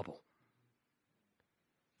comfort bubble.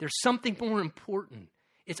 There's something more important.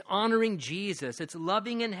 It's honoring Jesus. It's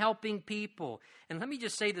loving and helping people. And let me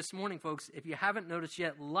just say this morning, folks, if you haven't noticed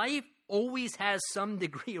yet, life always has some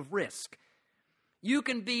degree of risk. You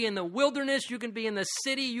can be in the wilderness. You can be in the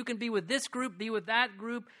city. You can be with this group, be with that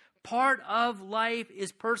group. Part of life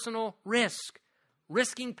is personal risk,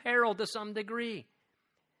 risking peril to some degree.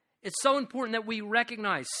 It's so important that we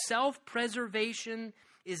recognize self-preservation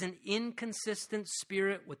is an inconsistent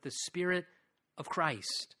spirit with the Spirit of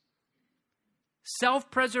Christ.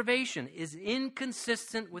 Self-preservation is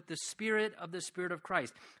inconsistent with the Spirit of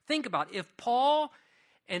Christ. Think about it. If Paul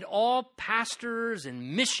and all pastors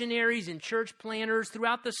and missionaries and church planners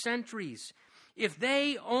throughout the centuries, If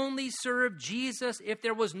they only served Jesus, if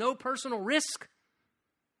there was no personal risk,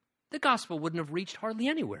 the gospel wouldn't have reached hardly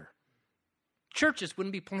anywhere. Churches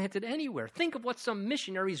wouldn't be planted anywhere. Think of what some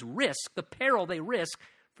missionaries risk, the peril they risk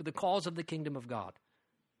for the cause of the kingdom of God.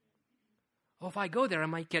 Oh, if I go there, I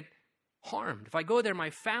might get harmed. If I go there, my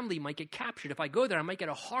family might get captured. If I go there, I might get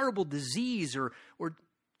a horrible disease.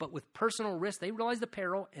 But with personal risk, they realize the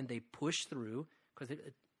peril and they push through because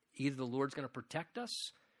either the Lord's going to protect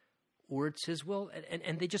us or it's his will.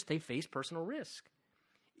 And they face personal risk.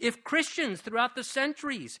 If Christians throughout the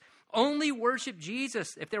centuries only worship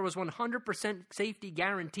Jesus, if there was 100% safety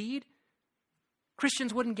guaranteed,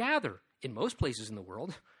 Christians wouldn't gather in most places in the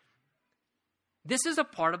world. This is a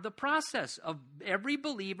part of the process of every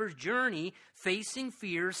believer's journey, facing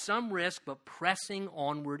fears, some risk, but pressing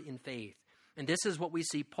onward in faith. And this is what we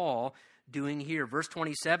see Paul doing here. Verse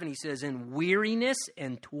 27, he says, in weariness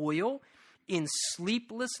and toil, in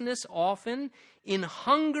sleeplessness often, in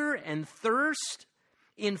hunger and thirst,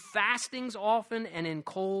 in fastings often, and in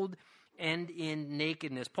cold and in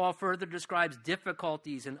nakedness. Paul further describes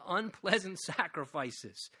difficulties and unpleasant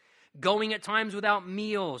sacrifices. Going at times without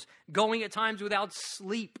meals, going at times without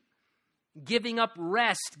sleep, giving up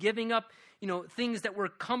rest, giving up, things that were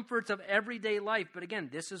comforts of everyday life. But again,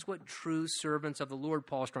 this is what true servants of the Lord,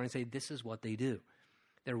 Paul's trying to say, this is what they do.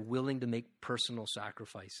 They're willing to make personal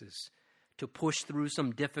sacrifices, to push through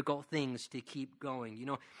some difficult things to keep going.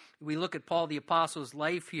 We look at Paul the Apostle's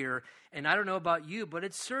life here, and I don't know about you, but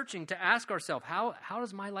it's searching to ask ourselves, how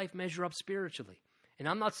does my life measure up spiritually? And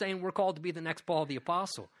I'm not saying we're called to be the next Paul the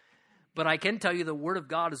Apostle. But I can tell you the Word of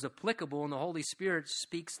God is applicable, and the Holy Spirit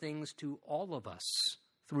speaks things to all of us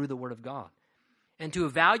through the Word of God. And to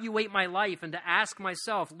evaluate my life and to ask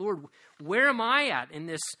myself, Lord, where am I at in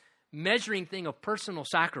this measuring thing of personal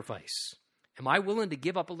sacrifice? Am I willing to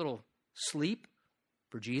give up a little sleep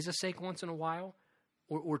for Jesus' sake once in a while?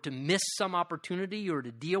 Or to miss some opportunity or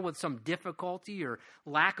to deal with some difficulty or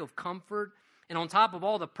lack of comfort? And on top of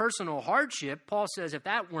all the personal hardship, Paul says, if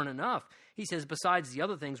that weren't enough, he says, besides the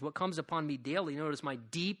other things, what comes upon me daily, notice my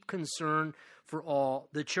deep concern for all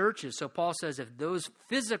the churches. So Paul says, if those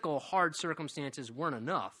physical hard circumstances weren't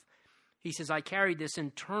enough, he says, I carried this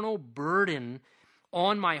internal burden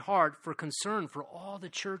on my heart for concern for all the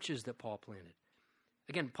churches that Paul planted.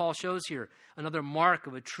 Again, Paul shows here another mark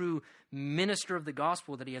of a true minister of the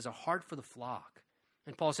gospel, that he has a heart for the flock.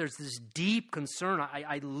 And Paul says, this deep concern,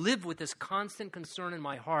 I live with this constant concern in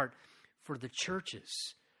my heart for the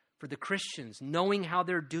churches, for the Christians, knowing how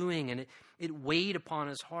they're doing, and it weighed upon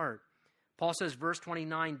his heart. Paul says, verse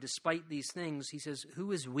 29, despite these things, he says,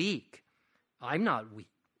 who is weak? I'm not weak.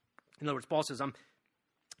 In other words, Paul says,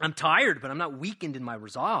 I'm tired, but I'm not weakened in my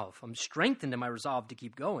resolve. I'm strengthened in my resolve to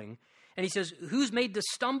keep going. And he says, who's made to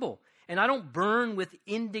stumble? And I don't burn with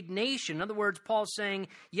indignation. In other words, Paul's saying,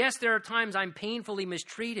 yes, there are times I'm painfully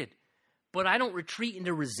mistreated, but I don't retreat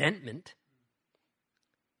into resentment.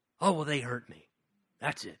 Oh, well, they hurt me.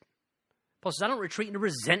 That's it. Paul says, I don't retreat into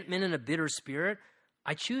resentment and a bitter spirit.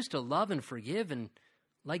 I choose to love and forgive, and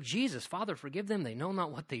like Jesus, Father, forgive them. They know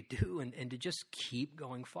not what they do, and to just keep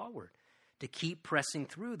going forward, to keep pressing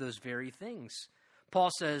through those very things. Paul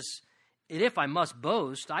says, and if I must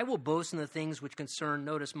boast, I will boast in the things which concern,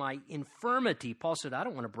 notice, my infirmity. Paul said, I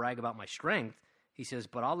don't want to brag about my strength. He says,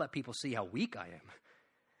 but I'll let people see how weak I am.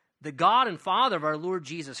 The God and Father of our Lord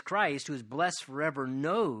Jesus Christ, who is blessed forever,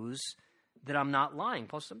 knows that I'm not lying.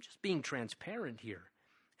 Paul says, I'm just being transparent here.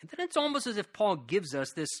 And then it's almost as if Paul gives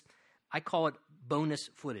us this, I call it bonus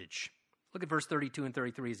footage. Look at verse 32 and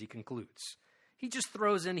 33 as he concludes. He just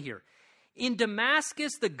throws in here. In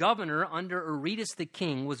Damascus, the governor under Aretas the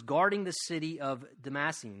king was guarding the city of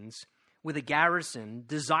Damascenes with a garrison,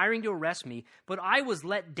 desiring to arrest me, but I was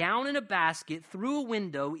let down in a basket through a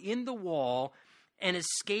window in the wall and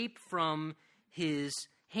escaped from his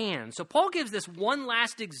hand. So Paul gives this one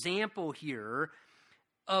last example here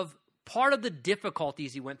of part of the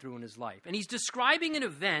difficulties he went through in his life. And he's describing an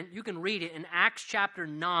event, you can read it in Acts chapter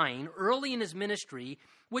 9, early in his ministry,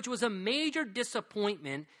 which was a major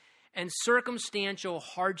disappointment and circumstantial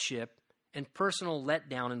hardship and personal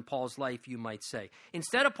letdown in Paul's life, you might say.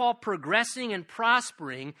 Instead of Paul progressing and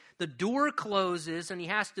prospering, the door closes and he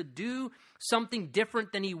has to do something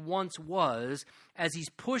different than he once was as he's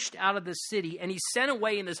pushed out of the city, and he's sent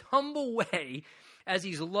away in this humble way as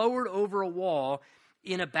he's lowered over a wall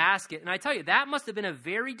in a basket. And I tell you, that must have been a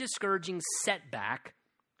very discouraging setback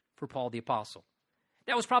for Paul the Apostle.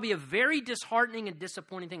 That was probably a very disheartening and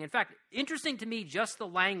disappointing thing. In fact, interesting to me, just the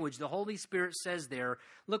language the Holy Spirit says there.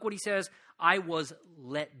 Look what he says, I was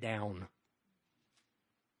let down.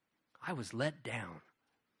 I was let down.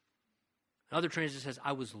 Another translation says,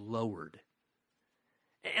 I was lowered.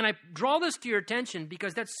 And I draw this to your attention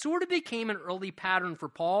because that sort of became an early pattern for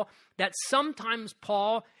Paul, that sometimes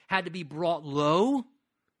Paul had to be brought low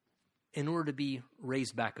in order to be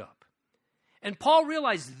raised back up. And Paul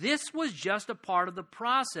realized this was just a part of the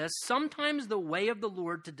process. Sometimes the way of the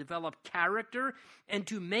Lord to develop character and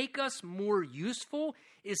to make us more useful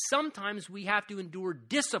is sometimes we have to endure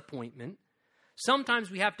disappointment.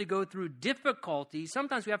 Sometimes we have to go through difficulty.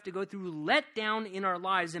 Sometimes we have to go through letdown in our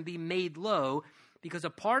lives and be made low, because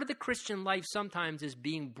a part of the Christian life sometimes is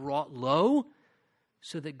being brought low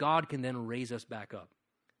so that God can then raise us back up.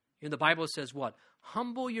 The Bible says what?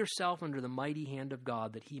 Humble yourself under the mighty hand of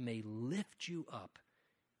God that he may lift you up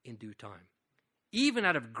in due time. Even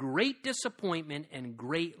out of great disappointment and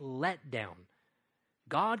great letdown,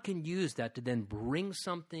 God can use that to then bring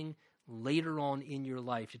something later on in your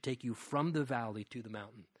life to take you from the valley to the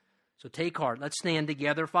mountain. So take heart. Let's stand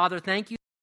together. Father, thank you.